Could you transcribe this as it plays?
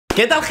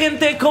¿Qué tal,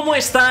 gente? ¿Cómo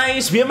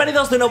estáis?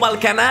 Bienvenidos de nuevo al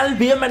canal,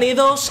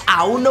 bienvenidos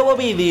a un nuevo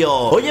vídeo.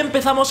 Hoy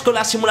empezamos con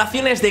las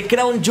simulaciones de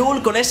Crown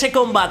Jewel, con ese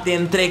combate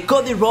entre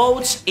Cody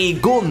Rhodes y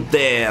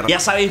Gunther.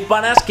 Ya sabéis,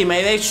 panas, que me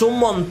ayudáis un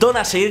montón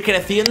a seguir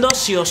creciendo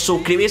si os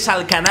suscribís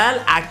al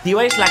canal,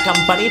 activáis la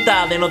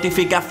campanita de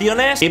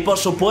notificaciones y, por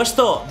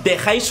supuesto,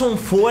 dejáis un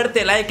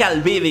fuerte like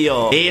al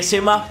vídeo. Y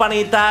sin más,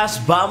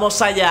 panitas,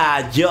 vamos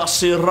allá. Yo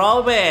soy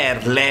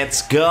Robert,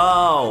 let's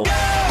go.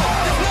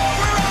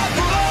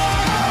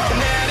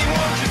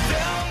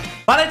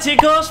 Vale,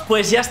 chicos,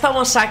 pues ya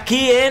estamos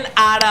aquí en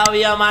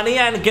Arabia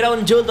Manía, en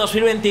Crown Jewel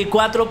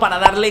 2024, para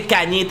darle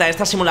cañita a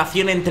esta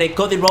simulación entre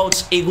Cody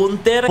Rhodes y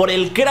Gunther por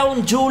el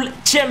Crown Jewel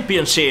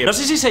Championship. No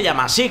sé si se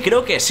llama así,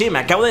 creo que sí, me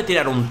acabo de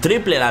tirar un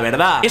triple, la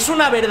verdad. Es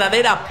una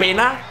verdadera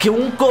pena que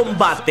un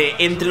combate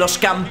entre los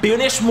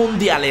campeones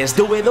mundiales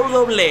de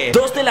WWE,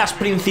 dos de las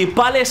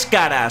principales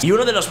caras y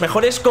uno de los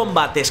mejores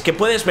combates que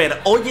puedes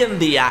ver hoy en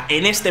día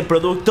en este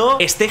producto,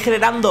 esté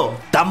generando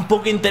tan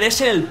poco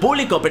interés en el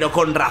público, pero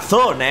con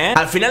razón, ¿eh?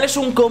 Al final es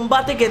un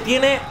combate que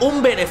tiene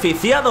un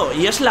beneficiado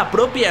y es la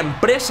propia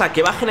empresa,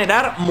 que va a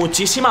generar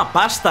muchísima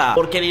pasta,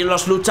 porque ni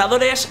los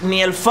luchadores,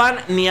 ni el fan,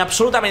 ni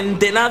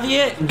absolutamente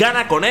nadie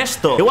gana con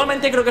esto.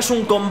 Igualmente creo que es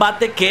un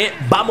combate que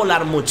va a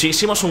molar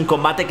muchísimo, es un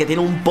combate que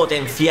tiene un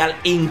potencial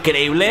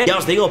increíble. Ya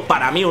os digo,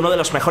 para mí uno de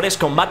los mejores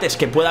combates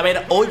que pueda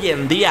haber hoy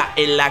en día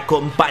en la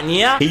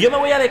compañía, y yo me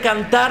voy a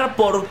decantar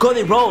por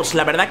Cody Rhodes.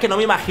 La verdad que no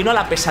me imagino a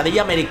la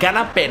pesadilla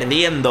americana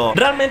perdiendo.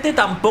 Realmente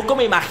tampoco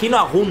me imagino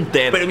a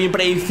Gunther, pero mi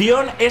predicción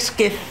es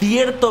que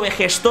cierto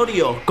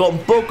vejestorio con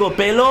poco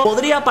pelo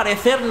podría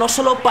aparecer no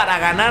solo para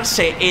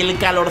ganarse el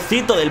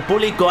calorcito del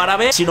público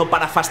árabe, sino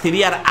para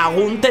fastidiar a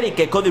Gunther y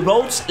que Cody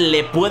Rhodes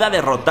le pueda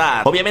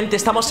derrotar. Obviamente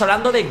estamos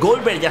hablando de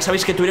Goldberg, ya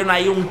sabéis que tuvieron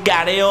ahí un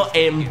careo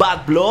en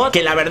Bad Blood,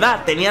 que la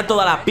verdad tenía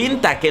toda la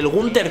pinta que el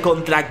Gunther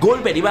contra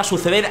Goldberg iba a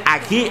suceder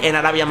aquí en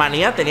Arabia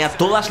Manía, tenía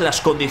todas las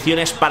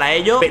condiciones para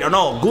ello, pero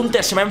no,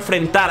 Gunther se va a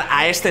enfrentar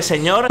a este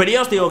señor, pero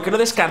ya os digo que no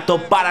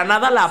descarto para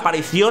nada la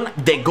aparición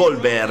de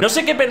Goldberg. No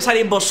sé qué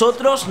pensaréis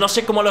vosotros, no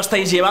sé cómo lo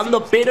estáis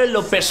llevando, pero en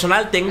lo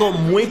personal tengo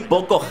muy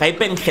poco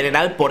hype en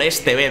general por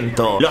este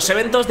evento. Los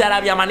eventos de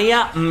Arabia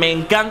Manía me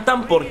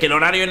encantan porque el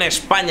horario en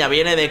España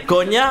viene de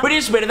coña, pero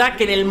es verdad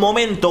que en el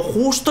momento,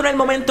 justo en el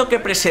momento que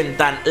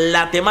presentan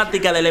la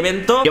temática del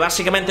evento, que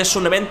básicamente es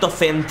un evento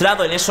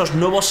centrado en esos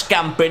nuevos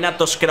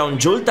campeonatos Crown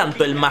Jewel,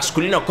 tanto el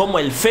masculino como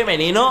el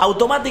femenino,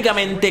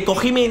 automáticamente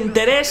cogí mi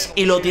interés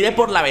y lo tiré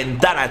por la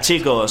ventana,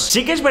 chicos.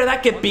 Sí que es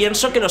verdad que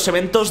pienso que los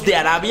eventos de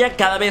Arabia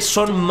cada vez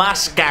son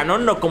más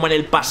canon, no como en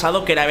el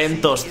pasado que era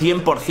eventos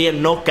 100%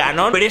 no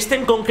canon, pero este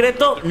en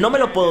concreto no me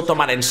lo puedo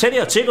tomar en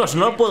serio, chicos,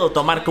 no lo puedo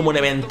tomar como un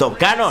evento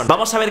canon.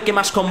 Vamos a ver qué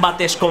más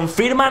combates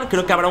confirman.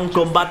 Creo que habrá un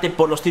combate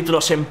por los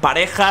títulos en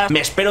parejas, me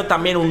espero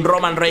también un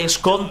Roman Reigns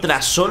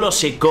contra Solo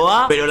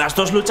Sikoa, pero las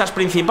dos luchas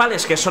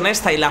principales, que son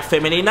esta y la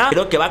femenina,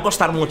 creo que va a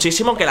costar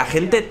muchísimo que la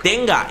gente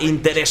tenga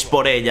interés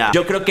por ella.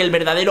 Yo creo que el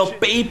verdadero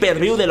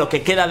pay-per-view de lo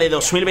que queda de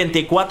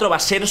 2024 va a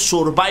ser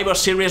Survivor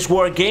Series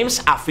World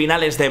Games a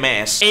finales de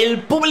mes.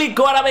 El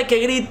público árabe que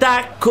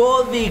grita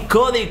Cody,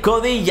 Cody,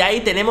 Cody, y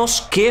ahí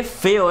tenemos qué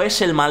feo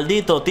es el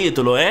maldito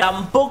título, ¿eh?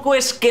 Tampoco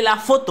es que la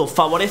foto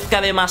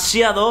favorezca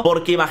demasiado,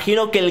 porque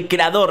imagino que el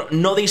creador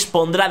no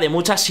dispondrá de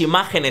muchas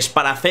imágenes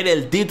para hacer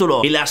el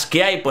título, y las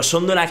que hay pues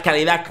son de una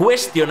calidad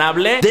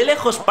cuestionable. De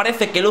lejos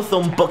parece que luce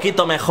un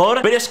poquito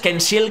mejor, pero es que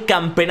en sí el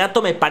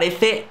campeonato me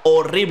parece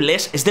horrible,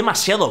 es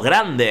demasiado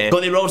grande.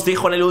 Cody Rhodes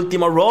dijo en el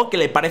último Raw que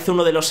le parece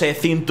uno de los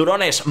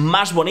cinturones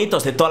más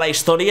bonitos de toda la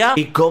historia,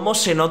 y cómo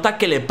se nota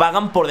que le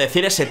pagan por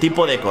decir ese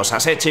tipo de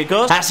cosas,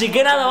 chicos. Así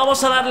que nada,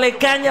 vamos a darle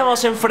caña,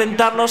 vamos a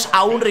enfrentarnos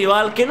a un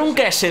rival que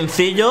nunca es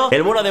sencillo.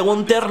 El bueno de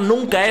Gunther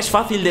nunca es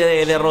fácil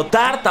de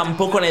derrotar,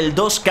 tampoco en el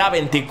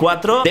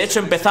 2K24. De hecho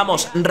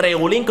empezamos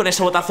regulín con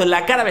ese botazo en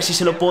la cara, a ver si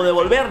se lo puedo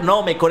devolver.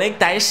 No, me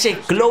conecta ese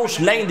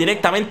close line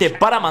directamente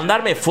para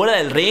mandarme fuera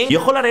del ring. Y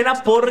ojo la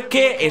arena,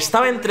 porque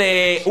estaba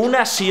entre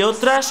unas y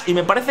otras y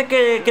me parece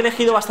que he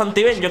elegido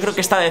bastante bien. Yo creo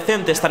que está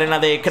decente esta arena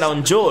de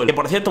Crown Jewel, que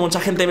por cierto mucha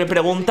gente me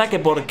pregunta que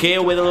por qué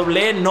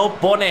WWE no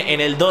pone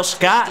en el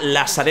 2K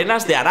las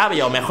arenas de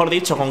Arabia, o mejor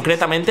dicho,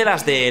 concretamente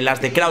las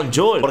de Crown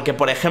Jewel, porque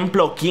por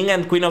ejemplo King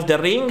and Queen of the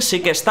Ring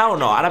sí que está, o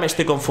no, ahora me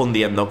estoy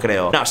confundiendo,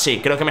 creo. No, sí,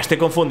 creo que me estoy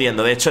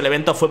confundiendo, de hecho el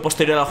evento fue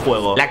posterior al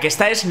juego. La que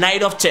está es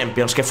Night of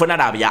Champions, que fue en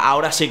Arabia,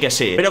 ahora sí que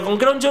sí. Pero con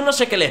Crown Jewel no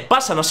sé qué les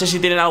pasa, no sé si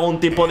tienen algún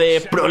tipo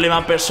de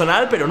problema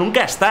personal, pero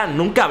nunca están,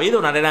 nunca ha habido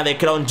una arena de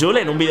Crown Jewel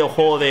en un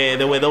videojuego de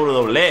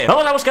WWE.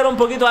 Vamos a buscar un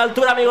poquito de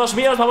altura, amigos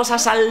míos, vamos a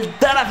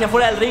saltar hacia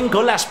afuera del ring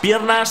con las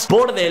piernas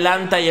por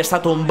delante, y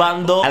está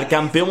tumbando al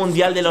campeón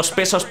mundial de los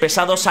pesos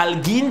pesados,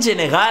 al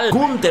Guingenegal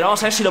Gunther.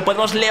 Vamos a ver si lo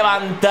podemos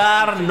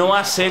levantar. No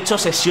has hecho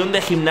sesión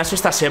de gimnasio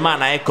esta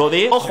semana,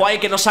 Cody. Ojo ahí,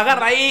 que nos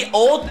agarra ahí.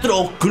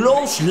 otro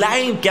close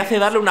line que hace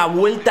darle una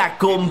vuelta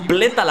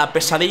completa a la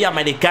pesadilla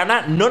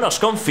americana. No nos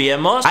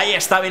confiemos. Ahí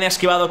está, bien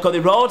esquivado Cody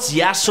Rhodes.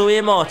 Ya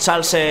subimos,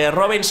 Charles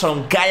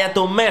Robinson, cállate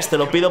un mes, te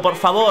lo pido por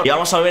favor. Y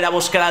vamos a volver a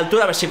buscar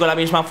altura, a ver si con la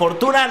misma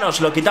fortuna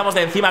nos lo quitamos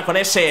de encima con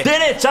ese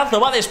derechazo.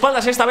 Va de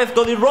espaldas esta vez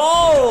Cody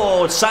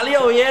Rhodes.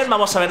 Salió bien,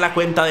 vamos a ver la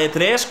cuenta de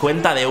 3,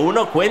 cuenta de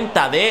 1,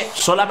 cuenta de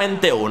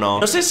solamente 1.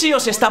 No sé si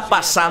os está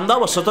pasando a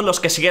vosotros los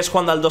que sigues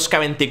jugando al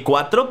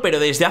 2K24, pero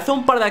desde hace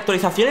un par de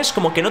actualizaciones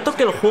como que noto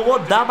que el juego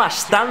da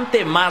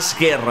bastante más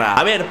guerra.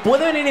 A ver,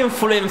 puede venir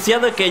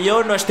influenciado de que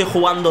yo no estoy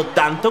jugando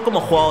tanto como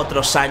he jugado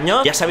otros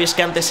años. Ya sabéis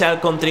que antes era el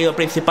contenido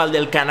principal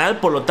del canal,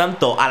 por lo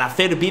tanto, al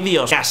hacer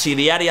vídeos casi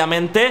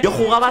diariamente, yo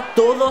jugaba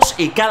todos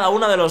y cada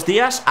uno de los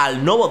días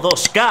al nuevo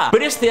 2K.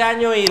 Pero este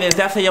año y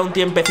desde hace ya un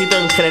tiempecito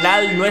en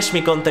general no es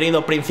mi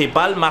contenido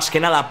principal, más que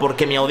nada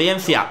porque mi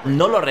audiencia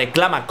no lo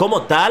reclama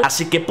como tal,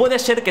 así que puede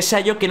ser que sea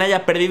yo quien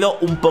haya perdido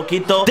un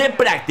poquito de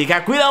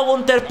práctica. Cuidado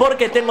Gunther,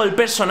 porque tengo el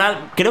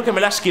personal. Creo que me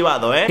lo ha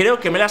esquivado, creo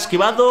que me lo ha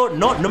esquivado.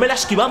 No, no me lo ha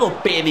esquivado,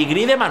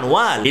 pedigrí de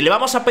manual. Y le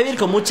vamos a pedir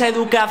con mucha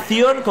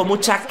educación, con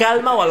mucha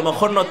calma, o a lo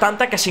mejor no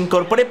tanta, que se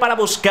incorpore para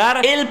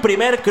buscar el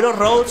primer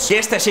crossroads, que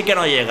este sí que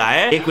no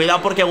llega, y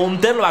cuidado porque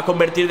Gunther lo va a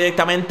convertir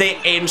directamente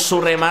en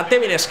su remate.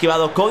 Bien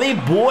esquivado Cody,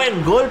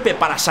 buen golpe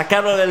para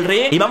sacarlo del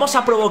ring, y vamos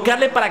a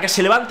provocarle para que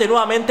se levante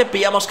nuevamente.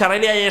 Pillamos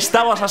carrera y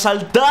estamos a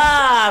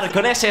saltar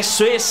con ese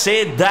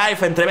suicide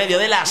dive entre medio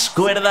de las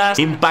cuerdas,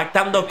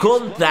 impactando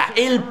contra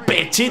el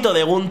pechito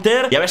de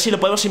Gunther, y a ver si lo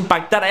podemos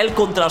impactar a él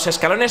contra los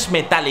escalones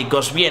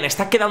metálicos. Bien,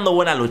 está quedando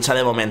buena lucha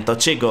de momento,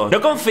 chicos.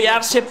 No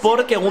confiarse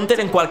porque Gunther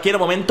en cualquier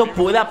momento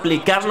puede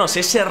aplicarnos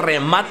ese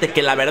remate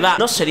que la verdad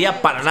no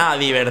sería para nada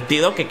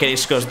divertido. ¿Qué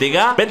queréis que os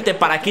diga? Vente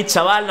para aquí,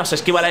 chaval. Nos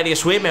esquiva el Iris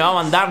Sweep. Me va a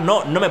mandar.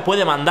 No, no me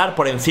puede mandar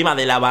por encima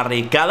de la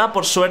barricada,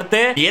 por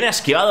suerte. Bien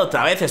esquivado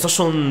otra vez. Esto es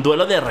un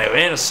duelo de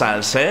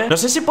reversals, No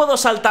sé si puedo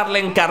saltarle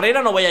en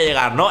carrera. No voy a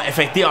llegar, ¿no?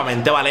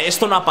 Efectivamente, vale.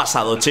 Esto no ha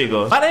pasado,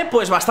 chicos. Vale,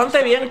 pues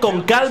bastante bien,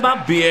 con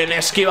calma. Bien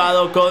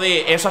esquivado,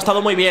 Cody. Eso ha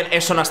estado muy bien.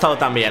 Eso no ha estado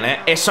tan bien,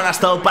 Eso no ha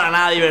estado para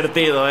nada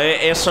divertido,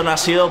 Eso no ha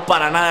sido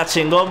para nada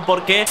chingón,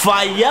 porque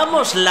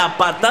fallamos la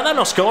patada,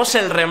 nos quedamos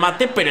el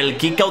remate, pero el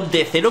kick out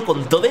de cero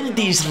con todo el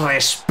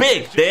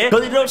disrespect,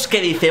 Cody Rhodes,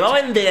 que dice, va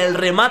a vender el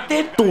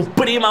remate tu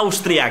prima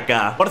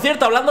austriaca. Por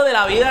cierto, hablando de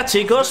la vida,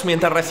 chicos,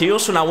 mientras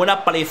recibimos una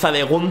buena paliza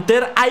de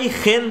Gunther, hay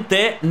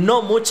gente,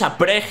 no mucha,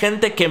 pero hay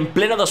gente que en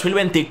pleno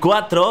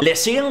 2024 le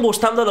siguen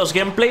gustando los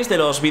gameplays de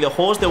los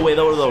videojuegos de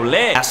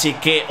WWE. Así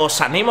que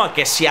os animo a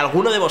que si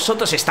alguno de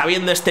vosotros está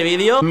viendo este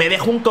vídeo, me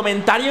deje un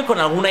comentario con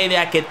alguna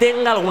idea que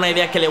tenga, alguna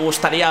idea que le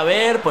gustaría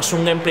ver, pues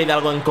un gameplay de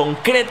algo en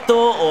concreto,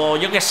 o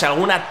yo que sé,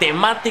 alguna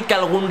temática,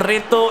 algún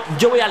reto.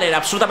 Yo voy a leer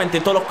absolutamente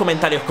todos los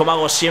comentarios como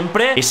hago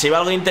siempre, y si veo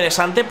algo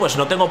interesante, pues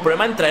no tengo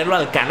problema en traerlo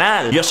al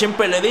canal. Yo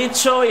siempre lo he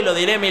dicho y lo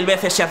diré 1000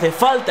 veces si hace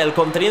falta, el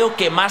contenido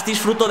que más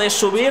disfruto de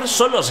subir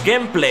son los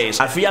gameplays.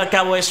 Al fin y al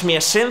cabo es mi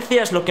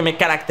esencia, es lo que me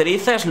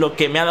caracteriza, es lo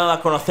que me ha dado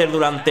a conocer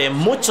durante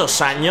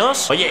muchos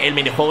años. Oye, el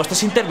minijuego este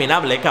es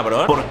interminable,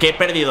 cabrón. ¿Por qué he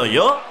perdido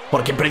yo?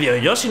 ¿Por qué he perdido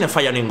yo si no he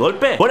fallado ningún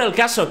golpe? Bueno, el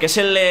caso, que es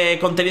el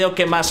contenido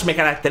que más me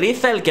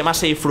caracteriza, el que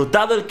más he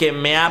disfrutado, el que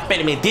me ha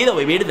permitido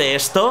vivir de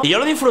esto, y yo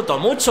lo disfruto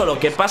mucho. Lo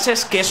que pasa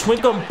es que es muy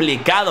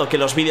complicado que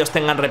los vídeos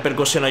tengan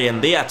repercusión hoy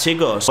en día,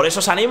 chicos. Por eso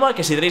os animo a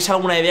que si tenéis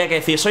alguna idea que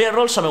decís, oye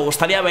Rolso, me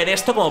gustaría ver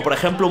esto, como por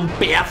ejemplo un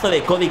pedazo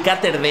de Cody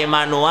Cutter de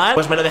manual,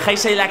 pues me lo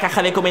dejáis ahí en la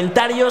caja de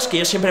comentarios, que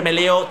yo siempre me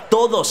leo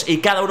todos y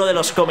cada uno de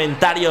los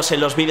comentarios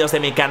en los vídeos de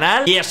mi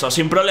canal. Y eso,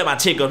 sin problema,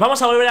 chicos.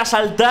 Vamos a volver a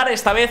saltar,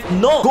 esta vez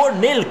no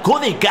con el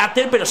Cody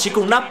Cutter, pero sí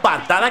con una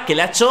patada que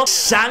le ha hecho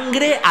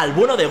sangre al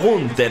bueno de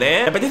Gunther,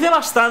 Me apetece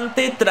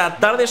bastante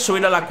tratar de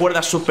subir a la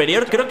cuerda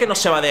superior. Creo que no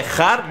se va a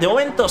dejar. De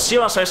momento sí,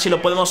 vamos a ver si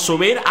lo podemos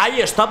subir.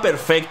 Ahí está,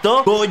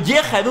 perfecto.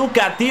 Colleja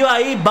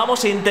educativa y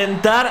vamos a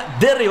intentar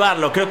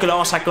derribarlo. Creo que lo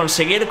vamos a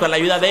conseguir con la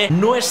ayuda de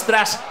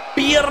nuestras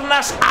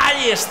piernas.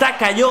 Ahí está,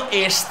 cayó.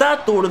 Está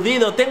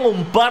aturdido. Tengo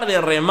un par de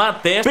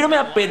remates, pero me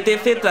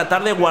apetece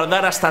tratar de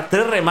guardar hasta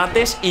 3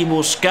 remates y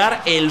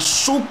buscar el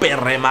super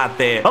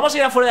remate. Vamos a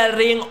ir afuera del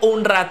ring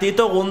un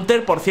ratito,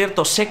 Gunther. Por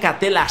cierto,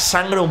 sécate la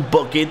sangre un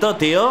poquito,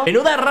 tío.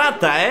 Menuda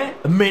rata,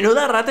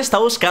 Menuda rata está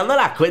buscando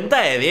la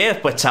cuenta de 10.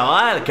 Pues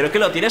chaval, creo que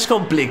lo tienes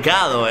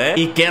complicado,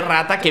 Y qué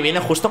rata que viene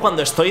justo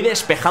cuando estoy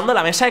despejando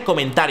la mesa de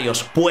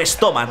comentarios. Pues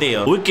toma,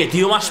 tío. Uy, qué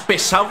tío más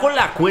pesado con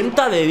la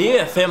cuenta de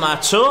 10,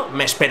 macho.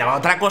 Me esperaba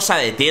otra cosa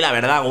de ti, la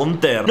verdad,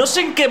 Gunther. No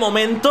sé en qué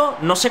momento,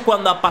 no sé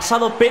cuándo ha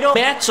pasado, pero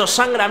me ha hecho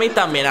sangre a mí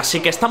también. Así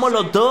que estamos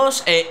los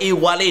dos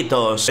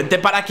igualitos. Vente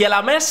para aquí a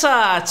la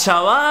mesa,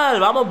 chaval.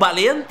 Vamos,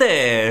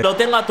 valiente. Lo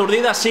tengo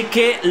aturdido, así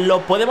que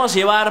lo podemos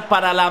llevar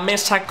para la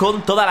mesa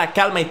con toda la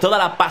calma y toda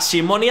la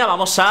pasimonia.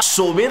 Vamos a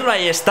subirlo,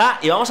 ahí está.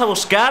 Y vamos a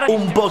buscar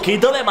un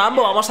poquito de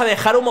mambo. Vamos a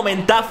dejar un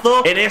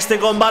momentazo en este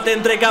combate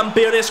entre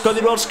campeones.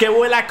 Cody Rhodes que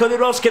vuela, Cody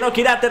Rhodes que no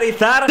quiere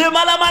aterrizar. De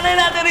mala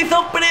manera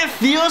aterrizó,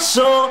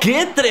 precioso.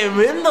 ¡Qué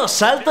tremendo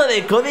salto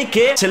de Cody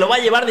que se lo va a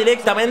llevar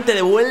directamente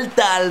de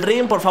vuelta al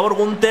ring. Por favor,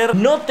 Gunther,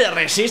 no te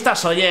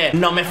resistas. Oye,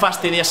 no me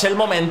fastidies el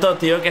momento,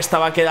 tío, que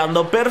estaba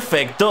quedando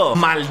perfecto.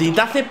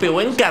 Maldita CPU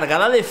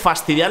encargada de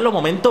fastidiar los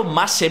momentos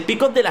más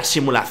épicos de las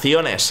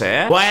simulaciones,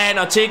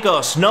 Bueno,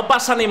 chicos, no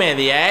pasa ni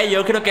media,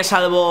 Yo creo que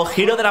salvo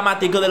giro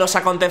dramático de los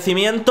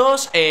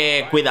acontecimientos,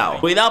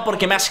 cuidado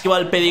porque me ha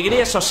esquivado el pedigrí.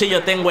 Eso sí,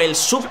 yo tengo el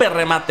super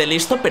remate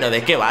listo. Pero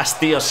 ¿de qué vas,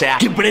 tío? O sea,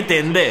 ¿qué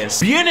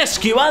pretendes? Bien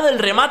esquivado el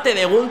remate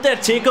de Gunther,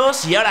 chicos.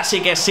 Y ahora sí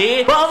que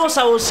sí, vamos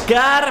a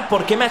buscar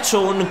por qué me ha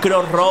hecho un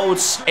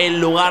Crossroads en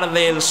lugar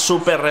del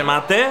super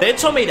remate. De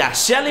hecho, mira,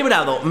 se ha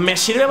librado. Me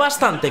sirve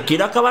bastante,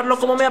 quiero acabarlo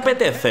como me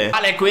apetece.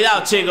 Vale,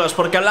 cuidado, chicos,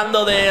 porque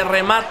hablando de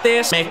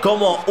remates, me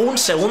como un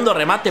segundo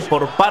remate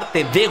por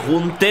parte de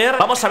Gunther.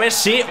 Vamos a ver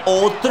si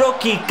otro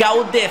kick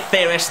out de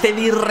cero. Este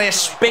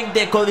disrespect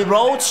de Cody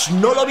Rhodes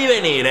no lo vi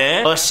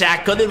venir, O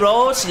sea, Cody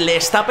Rhodes le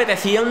está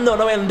apeteciendo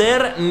no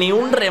vender ni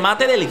un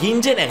remate del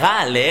Ginge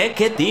legal,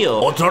 Qué tío.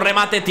 Otro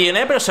remate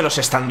tiene, pero se los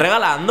están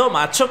regalando,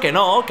 macho, que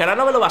no, que ahora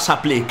no me lo vas a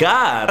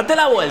aplicar. Date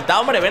la vuelta,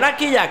 hombre, ven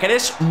aquí ya, que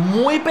eres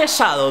muy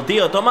pesado,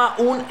 tío. Toma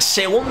un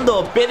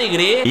segundo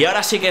pedigree. Y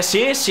ahora sí que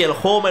sí, si el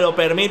juego me lo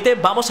permite,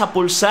 vamos a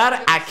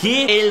pulsar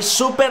aquí el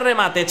super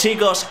remate,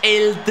 chicos.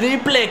 El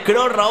triple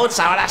Crossroads.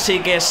 Ahora sí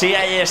que sí,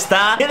 ahí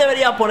está. Que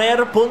debería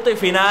poner punto y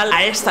final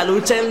a esta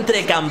lucha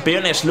entre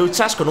campeones.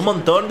 Luchas con un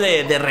montón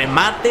de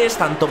remates,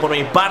 tanto por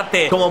mi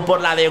parte como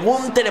por la de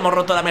Gunther. Hemos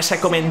roto la mesa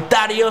de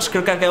comentarios.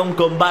 Creo que ha quedado un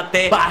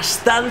combate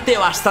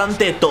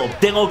bastante top,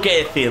 tengo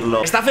que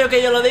decirlo. Está feo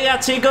que yo lo diga,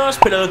 chicos,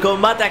 pero el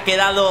combate ha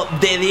quedado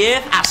de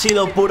 10. Ha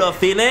sido puro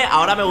cine.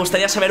 Ahora me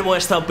gustaría saber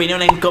vuestra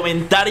opinión en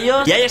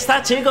comentarios. Y ahí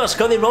está, chicos,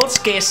 Cody Rhodes,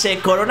 que se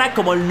corona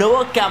como el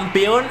nuevo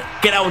campeón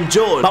Crown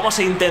Jewel. Vamos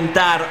a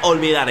intentar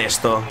olvidar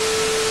esto.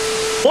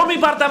 Por mi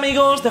parte,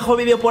 amigos, dejo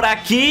el vídeo por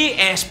aquí.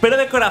 Espero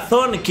de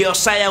corazón que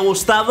os haya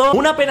gustado.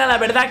 Una pena, la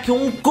verdad, que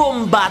un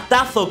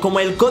combatazo como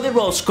el Cody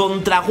Rhodes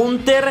contra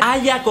Gunther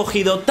haya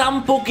cogido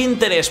tan poco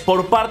interés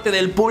por parte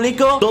del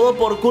público. Todo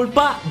por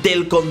culpa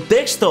del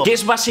contexto, que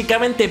es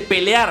básicamente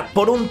pelear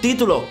por un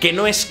título que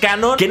no es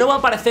canon, que no va a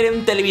aparecer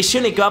en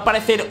televisión y que va a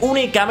aparecer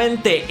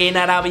únicamente en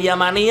Arabia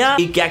Manía.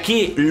 Y que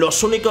aquí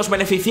los únicos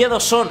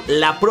beneficiados son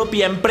la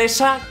propia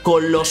empresa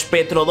con los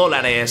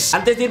petrodólares.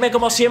 Antes de irme,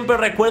 como siempre,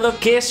 os recuerdo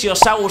que si os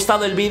ha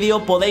gustado el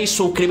vídeo podéis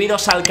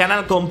suscribiros al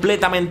canal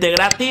completamente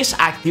gratis,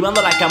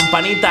 activando la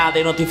campanita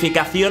de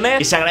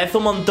notificaciones, y se agradece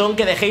un montón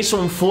que dejéis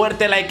un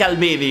fuerte like al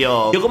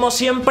vídeo. Yo, como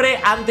siempre,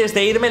 antes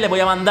de irme le voy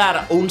a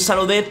mandar un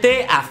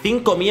saludete a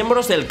 5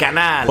 miembros del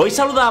canal. Hoy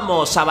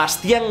saludamos a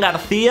Bastián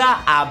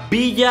García, a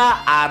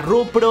Villa, a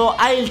Rupro,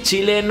 a El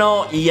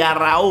Chileno y a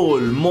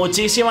Raúl.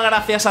 Muchísimas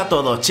gracias a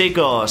todos,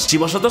 chicos. Si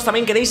vosotros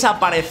también queréis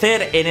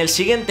aparecer en el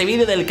siguiente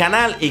vídeo del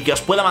canal y que os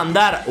pueda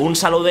mandar un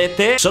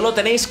saludete, solo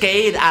tenéis que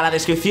ir a la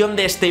descripción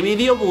de este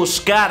vídeo,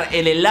 buscar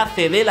el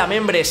enlace de la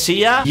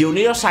membresía y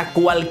uniros a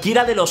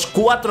cualquiera de los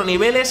 4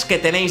 niveles que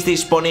tenéis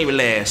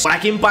disponibles. Por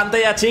aquí en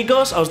pantalla,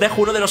 chicos, os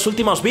dejo uno de los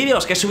últimos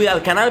vídeos que he subido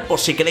al canal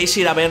por si queréis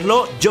ir a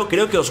verlo. Yo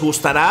creo que os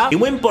gustará. Y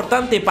muy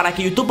importante, para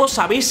que YouTube os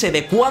avise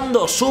de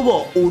cuando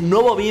subo un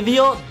nuevo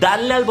vídeo,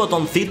 dadle al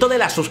botoncito de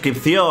la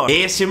suscripción.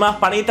 Y sin más,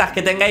 panitas,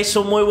 que tengáis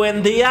un muy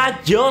buen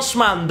día. Yo os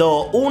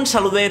mando un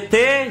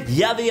saludete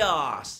y adiós.